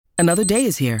Another day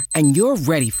is here, and you're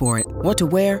ready for it. What to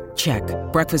wear? Check.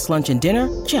 Breakfast, lunch, and dinner?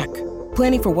 Check.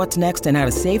 Planning for what's next and how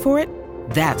to save for it?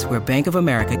 That's where Bank of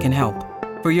America can help.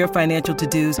 For your financial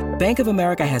to-dos, Bank of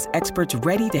America has experts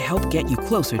ready to help get you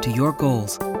closer to your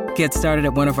goals. Get started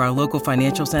at one of our local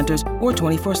financial centers or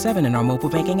 24/7 in our mobile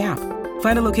banking app.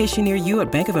 Find a location near you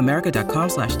at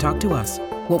bankofamerica.com/talktous.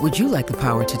 What would you like the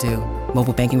power to do?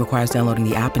 Mobile banking requires downloading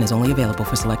the app and is only available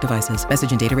for select devices.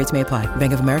 Message and data rates may apply.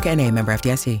 Bank of America N.A., member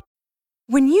FDIC.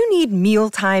 When you need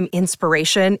mealtime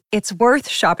inspiration, it's worth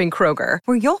shopping Kroger,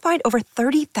 where you'll find over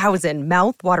 30,000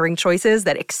 mouth-watering choices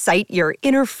that excite your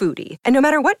inner foodie. And no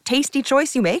matter what tasty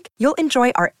choice you make, you'll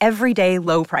enjoy our everyday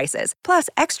low prices, plus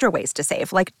extra ways to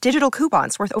save, like digital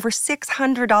coupons worth over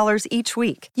 $600 each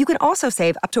week. You can also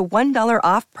save up to $1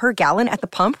 off per gallon at the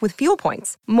pump with fuel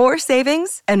points. More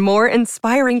savings and more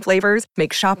inspiring flavors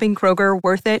make shopping Kroger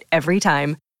worth it every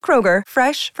time. Kroger,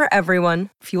 fresh for everyone.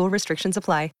 Fuel restrictions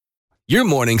apply. Your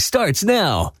morning starts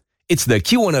now. It's the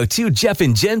Q102 Jeff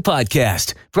and Jen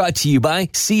podcast, brought to you by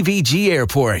CVG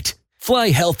Airport. Fly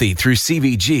healthy through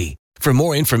CVG. For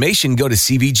more information, go to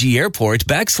CVG Airport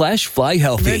 /fly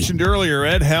healthy. I mentioned earlier,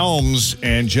 Ed Helms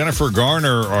and Jennifer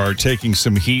Garner are taking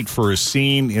some heat for a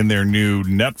scene in their new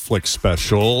Netflix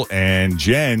special, and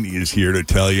Jen is here to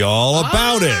tell you all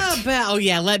about it. Oh,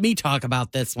 yeah, let me talk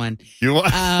about this one. You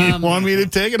want me to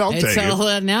take it? I'll take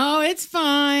it. No, it's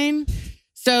fine.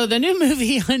 So the new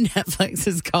movie on Netflix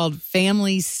is called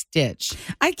Family Stitch.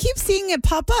 I keep seeing it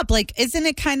pop up. Like, isn't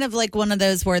it kind of like one of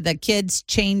those where the kids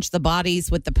change the bodies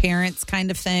with the parents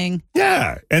kind of thing?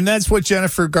 Yeah, and that's what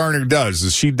Jennifer Garner does.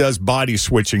 Is she does body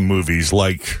switching movies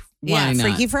like Yeah,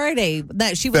 Freaky Friday.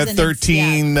 She was that in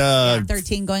 13.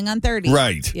 13 going on 30.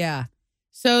 Right. Yeah.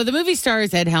 So the movie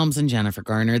stars Ed Helms and Jennifer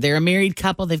Garner. They're a married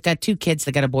couple. They've got 2 kids.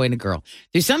 They got a boy and a girl.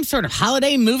 There's some sort of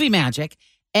holiday movie magic.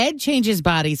 Ed changes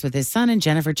bodies with his son and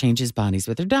Jennifer changes bodies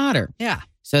with her daughter. Yeah.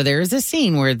 So there is a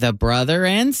scene where the brother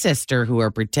and sister who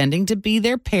are pretending to be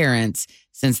their parents,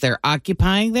 since they're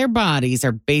occupying their bodies,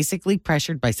 are basically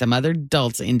pressured by some other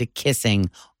adults into kissing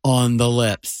on the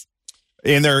lips.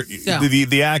 And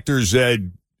the actors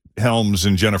Ed Helms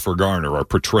and Jennifer Garner are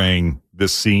portraying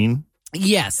this scene?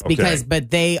 Yes, but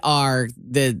they are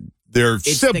they're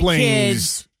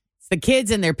siblings. The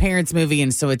kids in their parents' movie,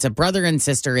 and so it's a brother and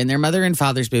sister in their mother and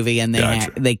father's movie, and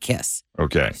they kiss.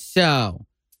 Okay. So,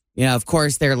 of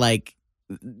course, they're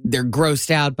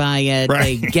grossed out by it.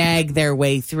 Right. They gag their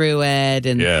way through it,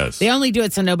 and they only do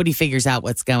it so nobody figures out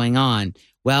what's going on.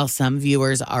 Well, some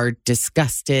viewers are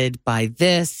disgusted by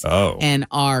this and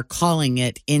are calling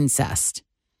it incest.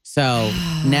 So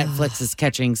Netflix is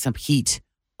catching some heat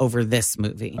over this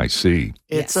movie. I see.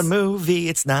 It's a movie.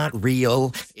 It's not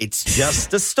real. It's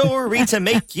just a story to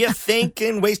make you think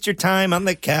and waste your time on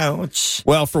the couch.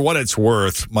 Well, for what it's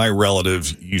worth, my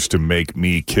relatives used to make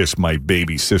me kiss my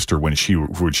baby sister when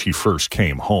she first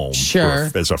came home. Sure.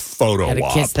 As a photo op.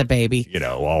 Gotta kiss the baby.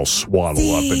 All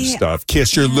swaddle up and stuff.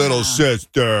 Kiss your little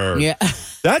sister. Yeah.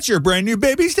 That's your brand new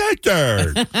baby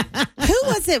sister. Who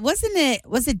was it?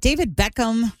 Was it David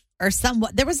Beckham? Or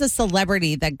there was a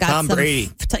celebrity that got Tom Brady.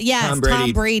 Tom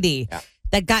Brady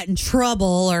that got in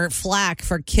trouble or flack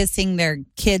for kissing their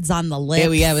kids on the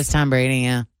lips. Yeah, it was Tom Brady,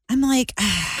 yeah. I'm like,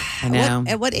 I know.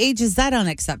 At what age is that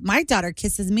unacceptable? My daughter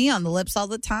kisses me on the lips all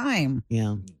the time.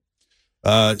 Yeah.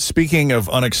 Speaking of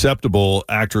unacceptable,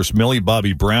 actress Millie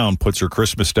Bobby Brown puts her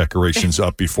Christmas decorations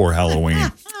up before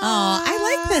Halloween.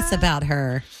 I like this about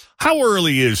her. How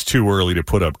early is too early to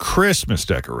put up Christmas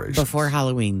decorations? Before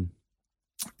Halloween.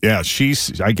 Yeah,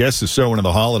 I guess is so into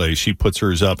the holidays. She puts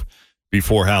hers up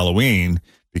before Halloween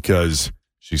because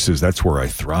she says that's where I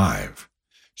thrive.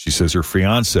 She says her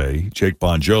fiance, Jake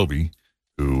Bon Jovi,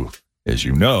 who, as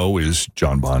you know, is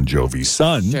John Bon Jovi's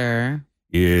son,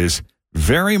 is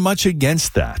very much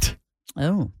against that.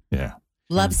 Oh. Yeah.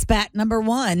 Love spat number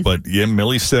 1. But yeah,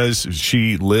 Millie says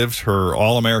she lived her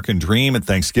all-American dream at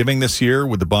Thanksgiving this year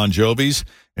with the Bon Jovis.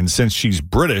 And since she's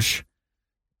British,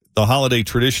 the holiday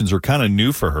traditions are kind of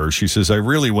new for her. She says, I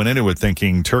really went into it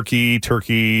thinking turkey,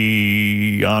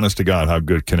 honest to God, how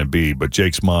good can it be? But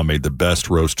Jake's mom made the best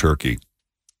roast turkey.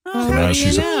 Oh,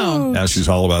 so now she's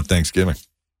all about Thanksgiving.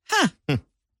 Huh.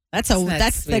 That's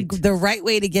the right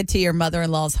way to get to your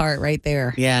mother-in-law's heart right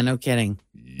there. Yeah, no kidding.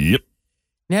 Yep.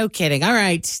 No kidding. All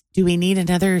right. Do we need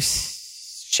another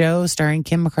show starring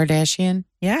Kim Kardashian?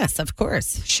 Yes, of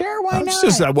course. Sure, why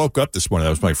not? I woke up this morning. That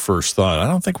was my first thought. I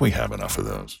don't think we have enough of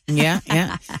those. Yeah.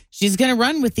 She's going to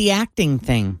run with the acting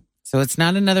thing. So it's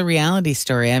not another reality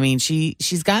story. I mean,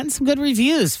 she's gotten some good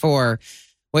reviews for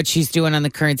what she's doing on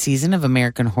the current season of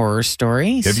American Horror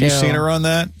Story. Have you seen her on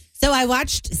that? So I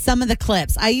watched some of the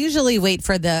clips. I usually wait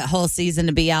for the whole season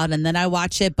to be out and then I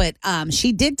watch it. But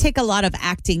she did take a lot of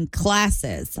acting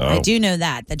classes. Oh. I do know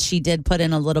that she did put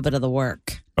in a little bit of the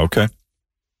work. Okay.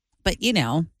 But,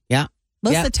 Yeah.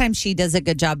 Most of the time she does a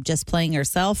good job just playing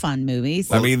herself on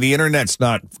movies. I mean, the internet's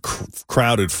not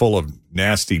crowded full of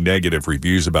nasty, negative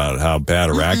reviews about how bad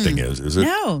her acting is it?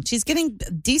 No, she's getting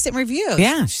decent reviews.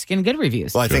 Yeah, she's getting good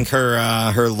reviews. Well, I think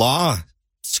her law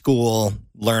school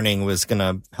learning was going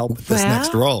to help with this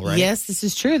next role, right? Yes, this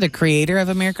is true. The creator of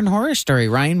American Horror Story,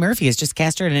 Ryan Murphy, has just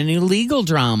cast her in a new legal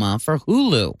drama for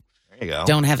Hulu. There you go.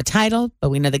 Don't have a title, but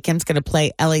we know that Kim's going to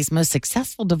play LA's most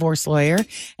successful divorce lawyer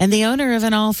and the owner of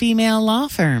an all-female law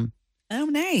firm. Oh,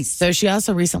 nice. So she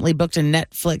also recently booked a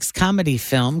Netflix comedy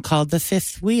film called The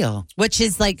Fifth Wheel. Which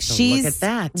is like So she's look at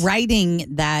that. writing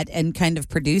that and kind of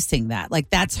producing that.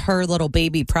 Like that's her little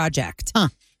baby project. Huh.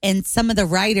 And some of the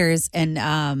writers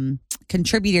and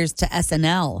contributors to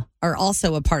SNL are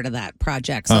also a part of that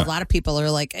project. So a lot of people are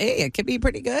like, hey, it could be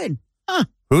pretty good.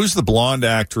 Who's the blonde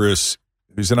actress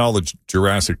who's in all the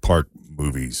Jurassic Park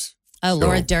movies? Oh,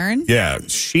 Laura Dern? Yeah,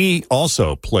 she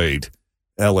also played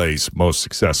LA's most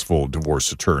successful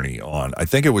divorce attorney on, I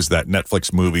think it was that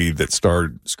Netflix movie that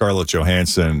starred Scarlett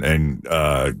Johansson and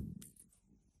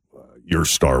your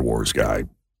Star Wars guy.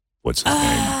 What's his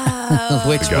name?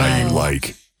 Which The guy one? you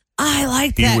like. I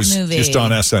like He that was movie. just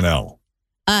on SNL.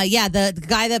 Yeah, the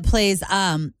guy that plays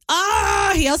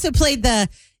he also played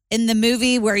in the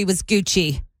movie where he was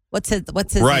Gucci. What's his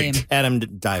Right. name? Adam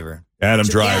Driver. Adam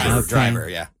Driver. Yeah, Okay. Driver,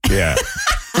 yeah. Yeah.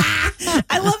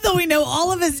 I love that we know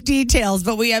all of his details,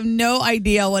 but we have no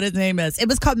idea what his name is. It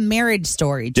was called Marriage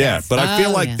Story. Yeah, Jess. but I feel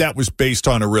Oh, like yeah. that was based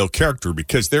on a real character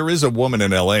because there is a woman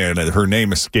in LA and her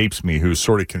name escapes me who's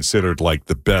sort of considered like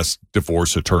the best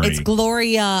divorce attorney. It's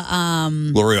Gloria.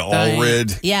 Gloria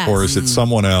Allred? Yes. Or is it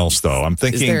someone else, though? I'm Is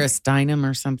thinking there a Steinem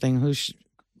or something?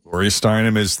 Gloria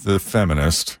Steinem is the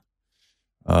feminist.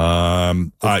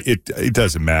 It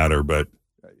doesn't matter, but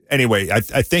anyway, I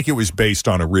think it was based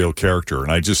on a real character,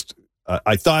 and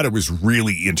I thought it was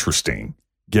really interesting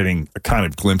getting a kind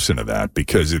of glimpse into that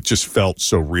because it just felt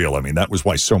so real. I mean, that was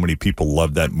why so many people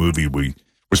loved that movie.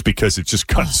 Was because it just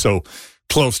got so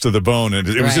close to the bone, and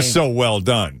it was just so well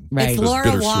done. Right. It's It was Laura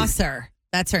bittersweet. Wasser.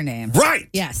 That's her name. Right.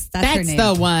 Yes, that's her That's name.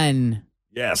 the one.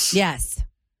 Yes. Yes.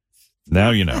 Now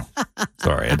you know.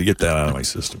 Sorry, I had to get that out of my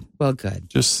system. Well, good.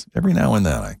 Just every now and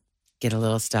then I Get a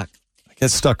little stuck.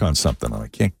 get stuck on something and I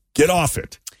can't get off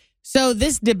it. So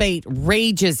this debate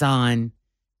rages on.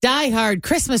 Die Hard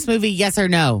Christmas movie, yes or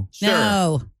no?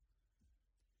 No.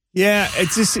 Yeah,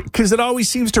 it's just because it always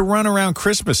seems to run around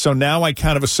Christmas. So now I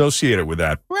kind of associate it with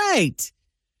that. Right.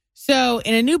 So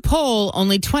in a new poll,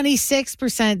 only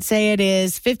 26% say it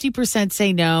is, 50%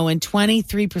 say no, and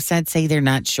 23% say they're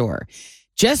not sure.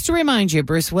 Just to remind you,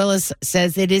 Bruce Willis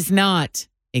says it is not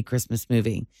a Christmas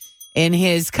movie. In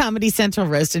his Comedy Central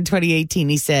roast in 2018,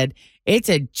 he said, it's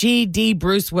a GD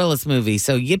Bruce Willis movie,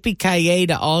 so yippee-ki-yay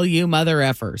to all you mother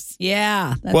effers.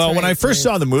 Yeah. that's Well, when right, I first Bruce.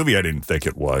 saw the movie, I didn't think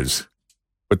it was.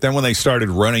 But then when they started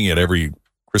running it every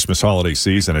Christmas holiday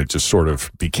season, it just sort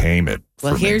of became it.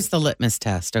 Well, for me. here's the litmus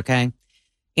test, okay?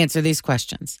 Answer these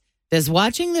questions. Does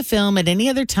watching the film at any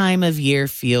other time of year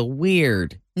feel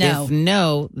weird? No. If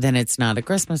no, then it's not a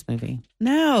Christmas movie.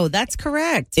 No, that's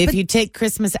correct. If But you take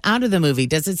Christmas out of the movie,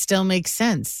 does it still make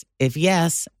sense? If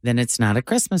yes, then it's not a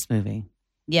Christmas movie.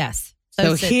 yes.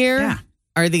 So it's here yeah.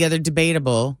 are the other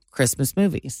debatable Christmas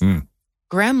movies. Mm.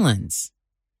 Gremlins,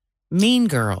 Mean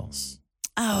Girls,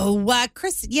 Oh,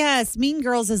 yes. Mean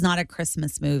Girls is not a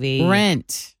Christmas movie.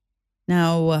 Rent,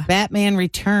 No. Batman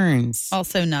Returns,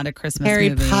 Also not a Christmas Harry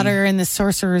movie. Potter and the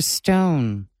Sorcerer's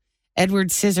Stone, Edward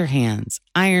Scissorhands,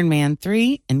 Iron Man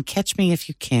 3, and Catch Me If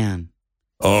You Can.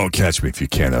 Oh, Catch Me If You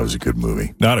Can. That was a good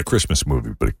movie. Not a Christmas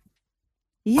movie, but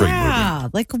Yeah.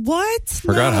 Like what?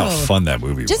 forgot how No. fun that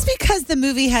movie Just was. because the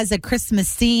movie has a Christmas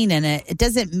scene in it, it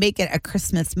doesn't make it a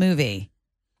Christmas movie.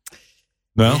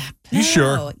 No? You No.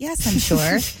 sure? Yes, I'm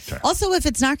sure. Okay. Also, if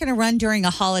it's not going to run during a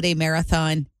holiday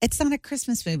marathon, it's not a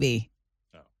Christmas movie.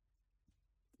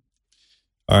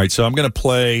 All right, so I'm going to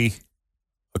play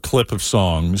a clip of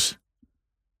songs.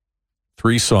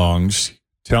 3 songs.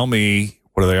 Tell me,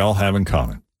 what do they all have in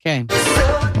common? Okay.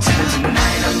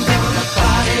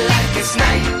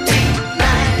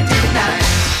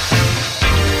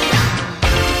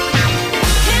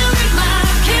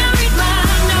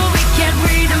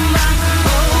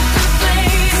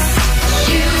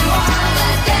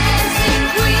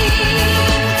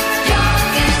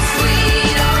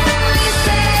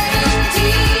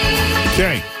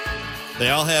 Okay. They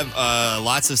all have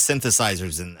lots of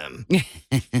synthesizers in them.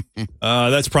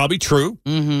 That's probably true.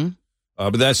 Mm-hmm.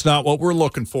 but that's not what we're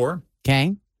looking for.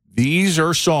 Okay. These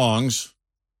are songs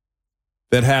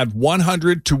that have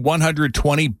 100 to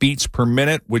 120 beats per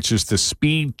minute, which is the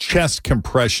speed chest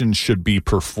compression should be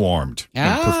performed.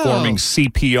 And performing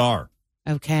CPR.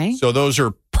 Okay. So those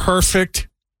are perfect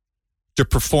to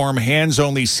perform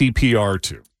hands-only CPR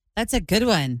to. That's a good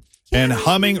one. And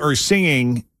humming or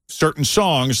singing certain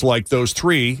songs like those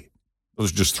are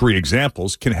just three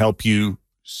examples, can help you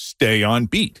stay on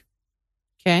beat.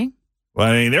 Okay. Well,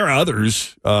 I mean, there are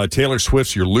others. Taylor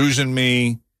Swift's You're Losing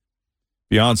Me.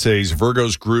 Beyonce's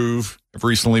Virgo's Groove have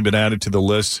recently been added to the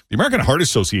list. The American Heart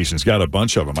Association's got a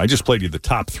bunch of them. I just played you the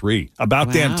top three.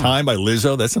 About Damn Time by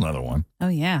Lizzo. That's another one. Oh,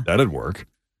 yeah. That'd work.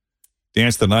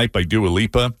 Dance the Night by Dua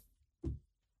Lipa. Is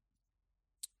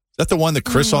that the one that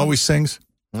Chris always sings?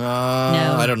 No.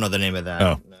 I don't know the name of that.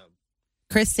 Oh. No.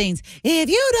 Chris sings, If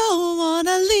You Don't Want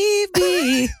to Leave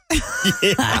Me.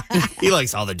 Yeah. He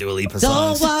likes all the Dua Lipa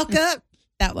songs. Don't walk up.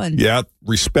 That one. Yeah.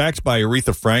 Respect by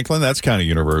Aretha Franklin. That's kind of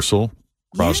universal.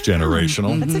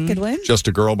 Cross-generational. That's a good one. Just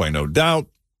a Girl by No Doubt.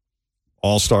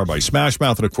 All-Star by Smash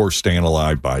Mouth. And, of course, Staying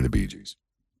Alive by the Bee Gees.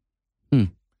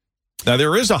 Now,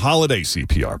 there is a holiday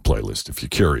CPR playlist, if you're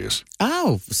curious.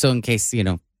 Oh, so in case,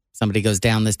 somebody goes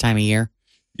down this time of year.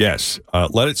 Yes.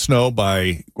 Let It Snow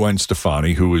by Gwen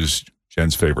Stefani, who is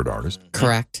Jen's favorite artist.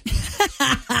 Correct.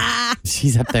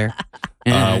 She's up there.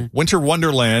 Winter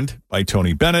Wonderland by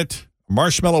Tony Bennett.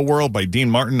 Marshmallow World by Dean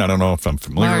Martin. I don't know if I'm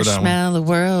familiar with that one. Marshmallow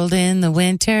World in the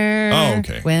winter. Oh,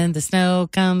 okay. When the snow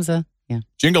comes.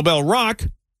 Jingle Bell Rock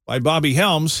by Bobby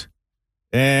Helms.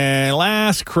 And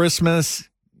Last Christmas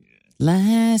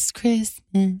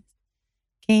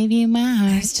gave you my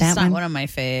heart. It's just not one of my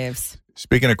faves.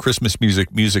 Speaking of Christmas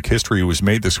music history was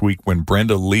made this week when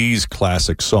Brenda Lee's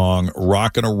classic song,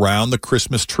 Rockin' Around the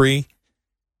Christmas Tree.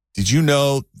 Did you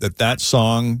know that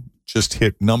song just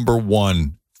hit number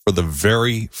one for the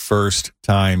very first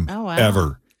time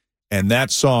ever? And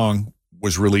that song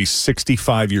was released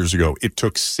 65 years ago. It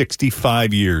took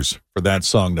 65 years for that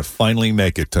song to finally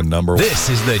make it to number one. This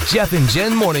is the Jeff and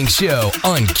Jen Morning Show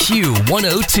on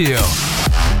Q102.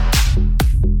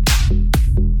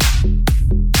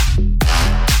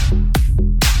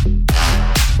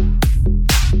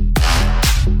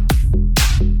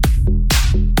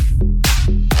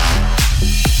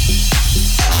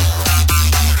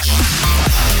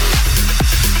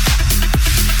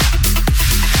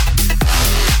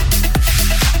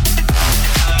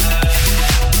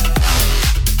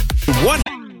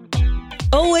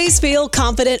 Always feel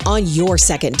confident on your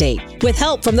second date. With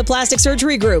help from the Plastic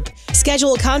Surgery Group.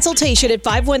 Schedule a consultation at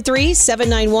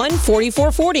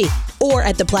 513-791-4440 or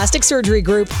at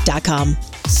theplasticsurgerygroup.com.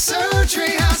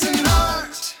 Surgery has an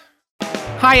art.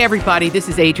 Hi, everybody. This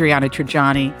is Adriana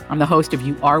Trajani. I'm the host of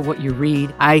You Are What You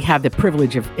Read. I have the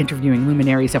privilege of interviewing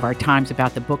luminaries of our times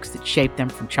about the books that shaped them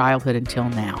from childhood until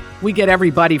now. We get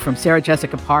everybody from Sarah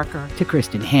Jessica Parker to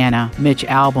Kristen Hanna, Mitch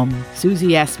Albom, Susie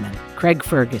Essman, Craig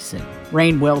Ferguson,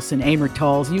 Rainn Wilson, Amor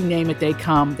Tolls, you name it, they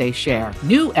come, they share.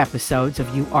 New episodes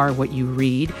of You Are What You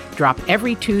Read drop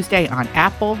every Tuesday on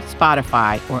Apple,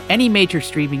 Spotify, or any major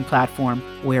streaming platform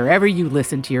wherever you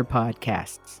listen to your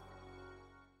podcasts.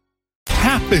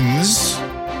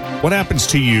 What happens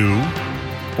to you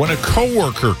when a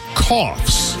coworker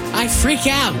coughs? I freak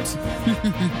out.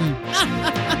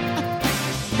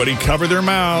 Everybody cover their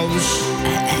mouths.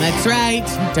 That's right.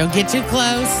 Don't get too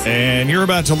close. And you're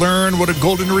about to learn what a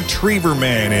golden retriever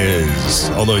man is.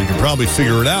 Although you can probably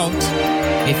figure it out.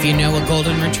 If you know a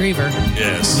golden retriever.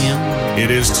 Yes. Yeah. It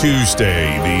is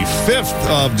Tuesday, the 5th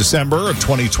of December of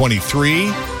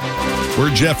 2023.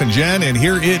 We're Jeff and Jen, and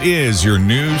here it is, your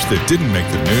news that didn't make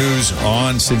the news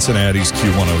on Cincinnati's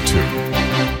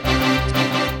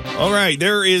Q102. All right,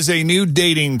 there is a new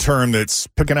dating term that's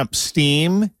picking up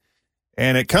steam,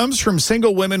 and it comes from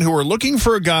single women who are looking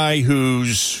for a guy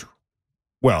who's,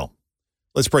 well,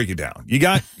 let's break it down. You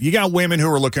got women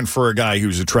who are looking for a guy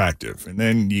who's attractive, and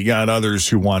then you got others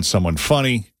who want someone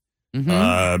funny.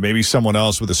 Maybe someone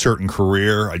else with a certain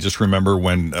career. I just remember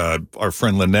when our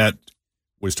friend Lynette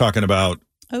was talking about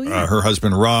her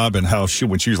husband, Rob, and how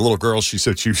when she was a little girl, she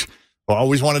said she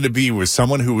always wanted to be with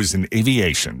someone who was in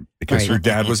aviation because her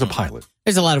dad was a pilot.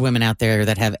 There's a lot of women out there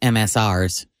that have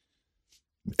MSRs.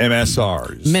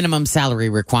 Minimum salary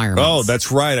requirements. Oh,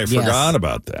 that's right. I forgot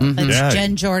about that. That's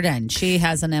Jen Jordan. She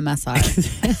has an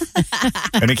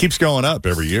MSR. And it keeps going up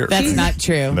every year. That's not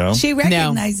true. No? She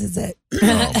recognizes it.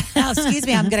 Oh, excuse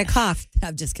me. I'm going to cough.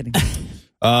 I'm just kidding.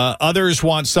 Others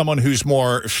want someone who's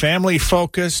more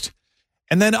family-focused.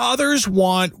 And then others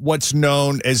want what's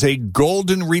known as a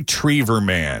golden retriever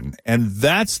man. And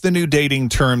that's the new dating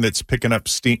term that's picking up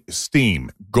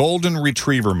steam. Golden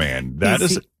retriever man.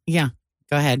 Yeah,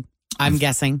 go ahead. I'm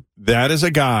guessing. That is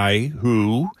a guy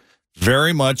who,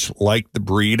 very much like the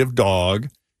breed of dog,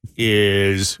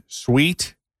 is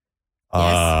sweet.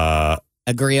 Yes.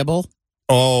 Agreeable.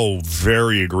 Oh,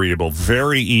 very agreeable.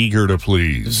 Very eager to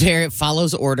please. It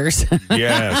follows orders.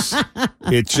 Yes.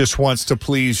 It just wants to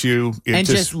please you. It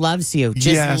just loves you.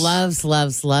 Just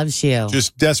loves you.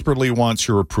 Just desperately wants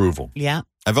your approval. Yeah.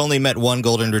 I've only met one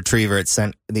golden retriever. It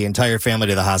sent the entire family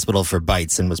to the hospital for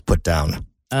bites and was put down.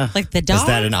 Like the dog? Is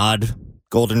that an odd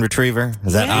golden retriever?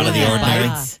 Is that out of the ordinary?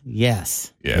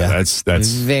 Yes. Yeah,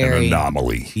 that's very, an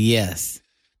anomaly. Yes.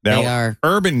 Now,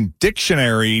 Urban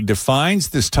Dictionary defines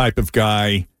this type of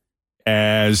guy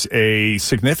as a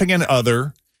significant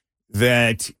other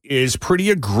that is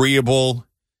pretty agreeable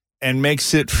and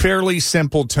makes it fairly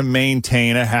simple to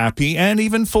maintain a happy and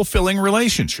even fulfilling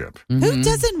relationship. Mm-hmm. Who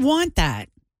doesn't want that?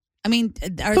 I mean,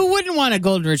 who wouldn't want a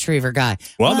golden retriever guy?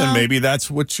 Well, then maybe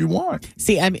that's what you want.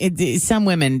 See, I mean, some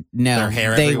women their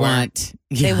hair they everywhere. want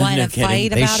they want to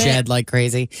fight about it. They shed like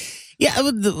crazy. Yeah,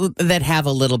 that have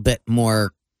a little bit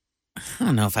more. I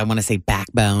don't know if I want to say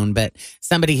backbone, but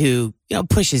somebody who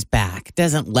pushes back,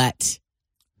 doesn't let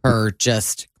her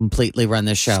just completely run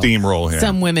the show, steamroll him.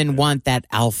 Some women want that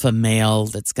alpha male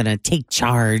that's going to take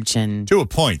charge, and to a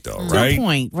point, though, right? To a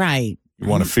point, right? You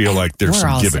want to feel like there's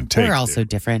some give and take. We're also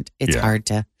different. It's hard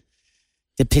to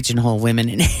pigeonhole women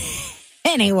in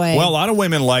anyway. Well, a lot of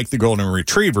women like the golden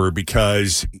retriever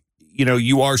because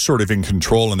you are sort of in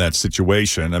control in that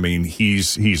situation. I mean,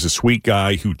 he's a sweet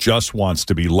guy who just wants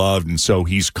to be loved, and so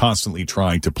he's constantly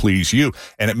trying to please you.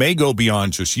 And it may go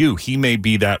beyond just you. He may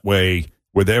be that way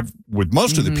with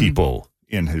most of the people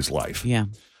in his life. Yeah.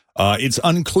 It's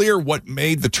unclear what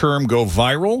made the term go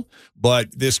viral,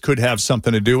 but this could have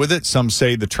something to do with it. Some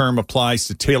say the term applies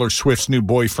to Taylor Swift's new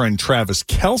boyfriend, Travis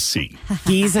Kelce.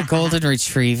 He's a golden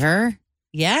retriever?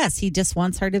 Yes, he just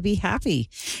wants her to be happy.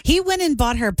 He went and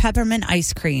bought her peppermint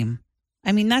ice cream.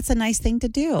 I mean, that's a nice thing to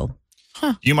do.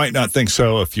 Huh. You might not think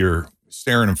so if you're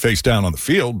staring him face down on the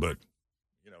field, but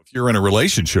if you're in a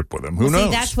relationship with him, who knows? See,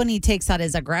 that's when he takes out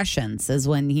his aggressions, is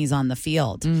when he's on the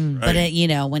field. But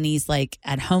when he's like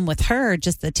at home with her,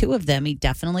 just the two of them, he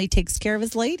definitely takes care of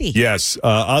his lady. Yes.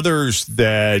 Others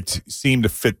that seem to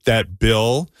fit that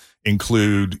bill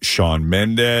include Shawn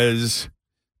Mendes,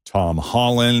 Tom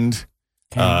Holland.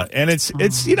 And it's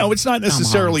not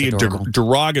necessarily a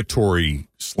derogatory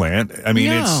slant. I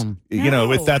mean,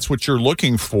 if that's what you're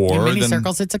looking for, in many then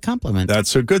circles, it's a compliment.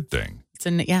 That's a good thing.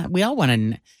 We all want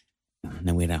to.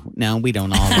 No, we don't. No, we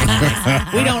don't all.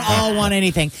 We don't all want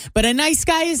anything, but a nice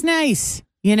guy is nice.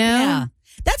 Yeah.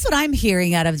 That's what I'm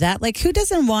hearing out of that. Like, who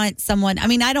doesn't want someone? I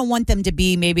mean, I don't want them to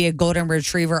be maybe a golden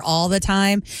retriever all the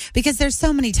time, because there's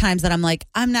so many times that I'm like,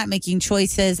 I'm not making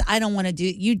choices. I don't want to do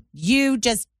you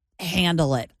just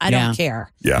handle it. I don't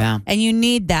care. Yeah. And you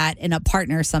need that in a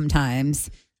partner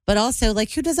sometimes. But also,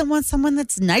 like, who doesn't want someone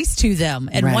that's nice to them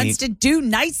and wants to do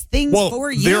nice things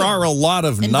for you? There are a lot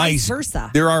of vice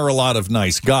versa. There are a lot of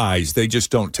nice guys. They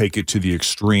just don't take it to the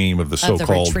extreme of the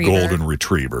so-called golden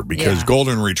retriever, because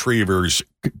golden retrievers,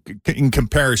 in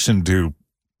comparison to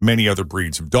many other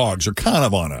breeds of dogs, are kind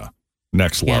of on a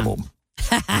next level.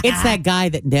 It's that guy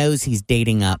that knows he's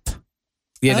dating up.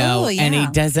 And he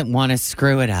doesn't want to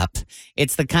screw it up.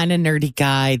 It's the kind of nerdy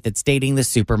guy that's dating the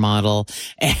supermodel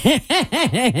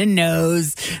and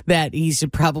knows that he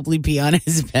should probably be on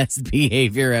his best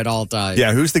behavior at all times.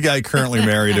 Yeah, who's the guy currently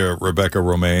married to Rebecca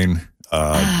Romaine?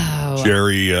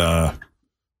 Jerry. The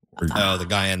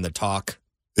guy in The Talk.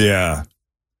 Yeah.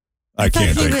 I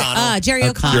can't think. Jerry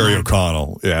O'Connell. Jerry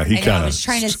O'Connell. Yeah, he kind of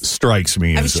strikes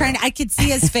me. I could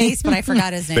see his face, but I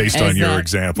forgot his name. Based on your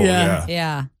example,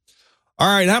 Yeah. All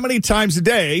right, how many times a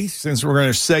day, since we're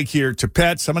going to seg here to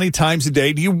pets, how many times a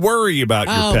day do you worry about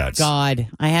your pets? Oh, God.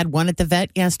 I had one at the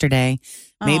vet yesterday.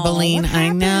 Maybelline, I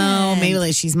know.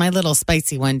 Maybelline, she's my little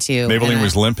spicy one, too. Maybelline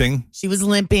was limping? She was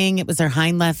limping. It was her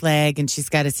hind left leg, and she's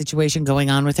got a situation going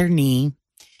on with her knee.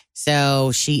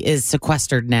 So she is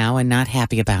sequestered now and not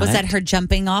happy about it. Was that her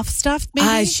jumping off stuff,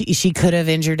 maybe? She could have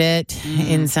injured it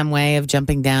in some way of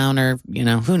jumping down, or,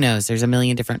 who knows? There's a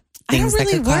million different things I don't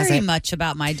really that could cause worry it. much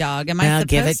about my dog. Am I supposed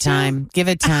give it to? time. Give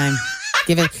it time.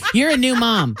 You're a new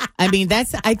mom. I mean,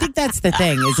 I think that's the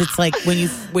thing is it's like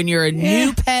when you're a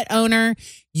new pet owner,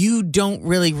 you don't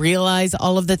really realize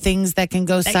all of the things that can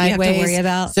go sideways. You have to worry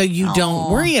about. So you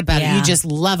don't worry about it. You just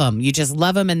love them. You just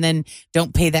love them and then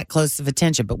don't pay that close of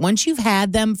attention. But once you've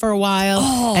had them for a while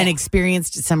and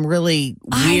experienced some really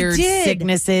weird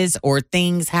sicknesses or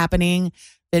things happening,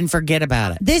 then forget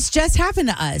about it. This just happened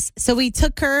to us. So we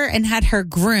took her and had her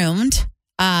groomed.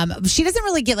 She doesn't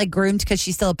really get like groomed because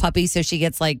she's still a puppy. So she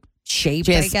gets like shaped,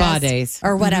 she has spa days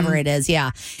or whatever it is.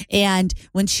 Yeah. And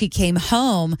when she came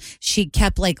home, she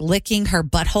kept like licking her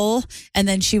butthole and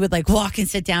then she would like walk and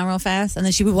sit down real fast. And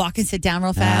then she would walk and sit down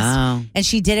real fast. Oh. And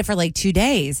she did it for like 2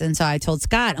 days. And so I told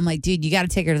Scott, I'm like, dude, you got to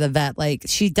take her to the vet. Like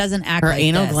she doesn't act her like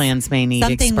anal this. glands may need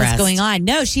something expressed. was going on.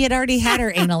 No, she had already had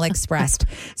her anal expressed.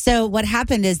 So what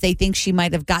happened is they think she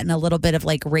might have gotten a little bit of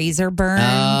like razor burn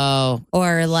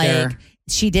or like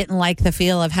she didn't like the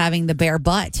feel of having the bare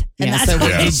butt. And that's so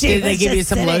why did they give you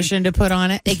some lotion to put on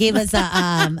it? They gave us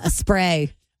a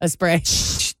spray. A spray.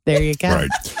 There you go. Right.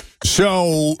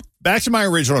 So back to my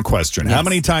original question. How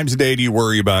many times a day do you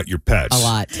worry about your pets? A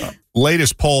lot.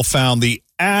 Latest poll found the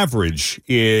average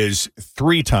is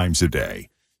 3 times a day.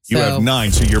 You have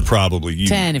 9, so you're probably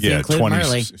 10 if you include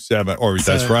 27, or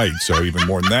that's right. So even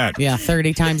more than that. Yeah,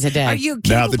 30 times a day. Are you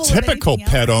now the typical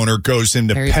pet owner goes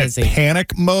into pet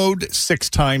panic mode 6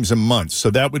 times a month. So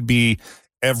that would be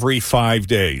every 5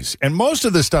 days. And most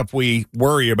of the stuff we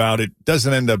worry about, it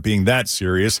doesn't end up being that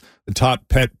serious. The top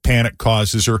pet panic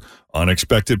causes are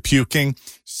unexpected puking,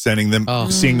 seeing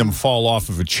them fall off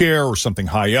of a chair or something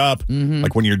high up,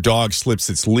 like when your dog slips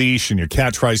its leash and your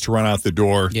cat tries to run out the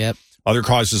door. Yep. Other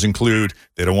causes include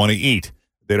they don't want to eat.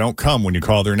 They don't come when you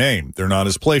call their name. They're not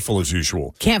as playful as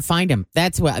usual. Can't find them.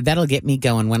 That'll get me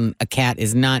going when a cat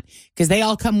is not, because they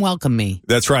all come welcome me.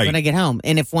 That's right. When I get home.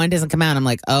 And if one doesn't come out, I'm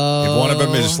like, if one of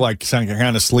them is like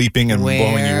kind of sleeping and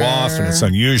blowing you off and it's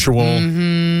unusual,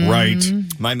 right?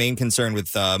 My main concern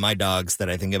with my dogs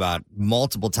that I think about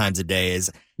multiple times a day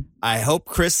is I hope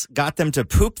Chris got them to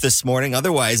poop this morning.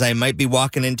 Otherwise, I might be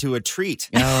walking into a treat.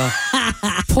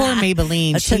 Poor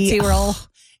Maybelline. A Tootsie Roll.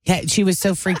 She was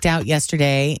so freaked out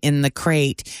yesterday in the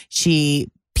crate. She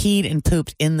peed and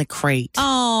pooped in the crate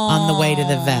on the way to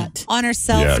the vet. On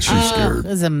herself. Yeah, she's scared. It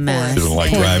was a mess. She doesn't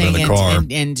like driving the car.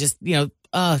 And just,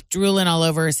 drooling all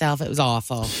over herself. It was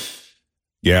awful.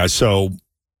 Yeah, so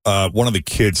one of the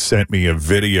kids sent me a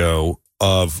video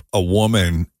of a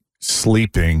woman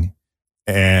sleeping,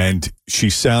 and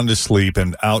she's sound asleep,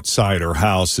 and outside her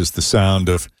house is the sound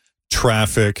of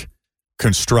traffic,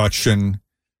 construction,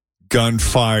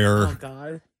 gunfire. Oh,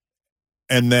 God.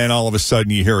 And then all of a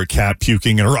sudden you hear a cat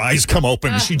puking and her eyes come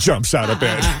open and she jumps out of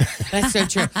bed. That's so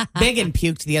true. Biggin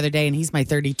puked the other day, and he's my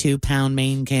 32-pound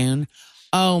Maine Coon.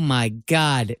 Oh, my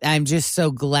God. I'm just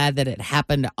so glad that it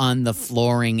happened on the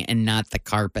flooring and not the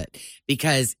carpet,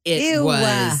 because it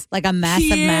was like a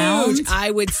massive huge. mound.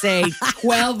 I would say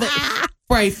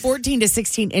 14 to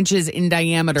 16 inches in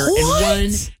diameter in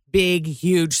one big,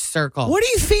 huge circle. What are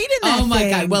you feeding that Oh, my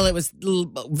thing? God. Well, it was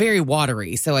very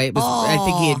watery. So I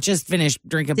think he had just finished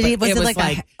drinking. But Was it was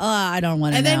like I don't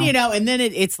want to and know. then, and then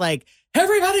it's like,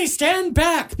 everybody stand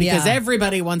back, because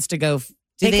everybody wants to go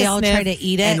take they a all sniff try to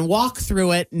eat it? and walk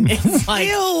through it. And it's like,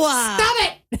 Ew.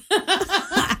 stop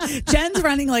it. Jen's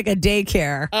running like a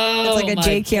daycare. Oh, it's like a my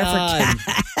daycare God. for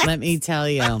cats. Let me tell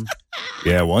you.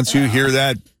 Yeah, once you hear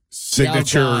that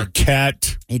signature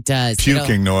cat it does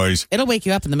puking noise, it'll wake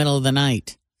you up in the middle of the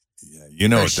night. you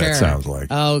know what that sounds like.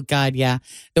 Oh, God, yeah.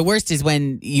 The worst is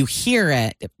when you hear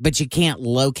it, but you can't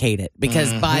locate it,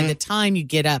 because by the time you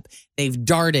get up, they've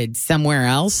darted somewhere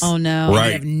else. Oh, no. Right.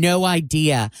 I have no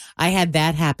idea. I had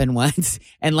that happen once,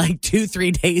 and like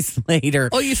 2-3 days later.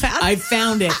 Oh, you found it? I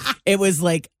found it. It was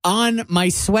like on my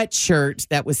sweatshirt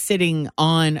that was sitting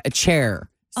on a chair.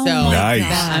 So Nice.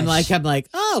 I'm like,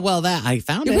 oh, well, that I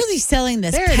found You're it. really selling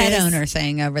this There it pet is. owner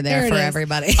thing over there There it for is.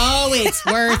 everybody. Oh, it's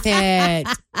worth it.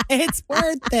 It's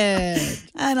worth it.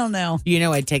 I don't know. You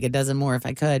know, I'd take a dozen more if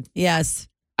I could. Yes.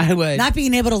 I would. Not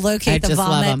being able to locate I the just love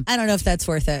vomit. 'em. I don't know if that's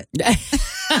worth it.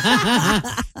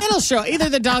 It'll show. Either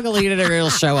the dog will eat it or it'll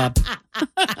show up.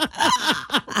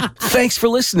 Thanks for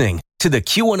listening to the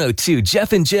Q102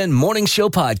 Jeff and Jen Morning Show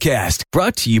podcast,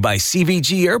 brought to you by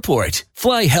CVG Airport.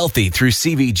 Fly healthy through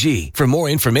CVG. For more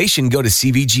information, go to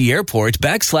CVG Airport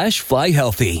 /fly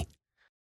healthy.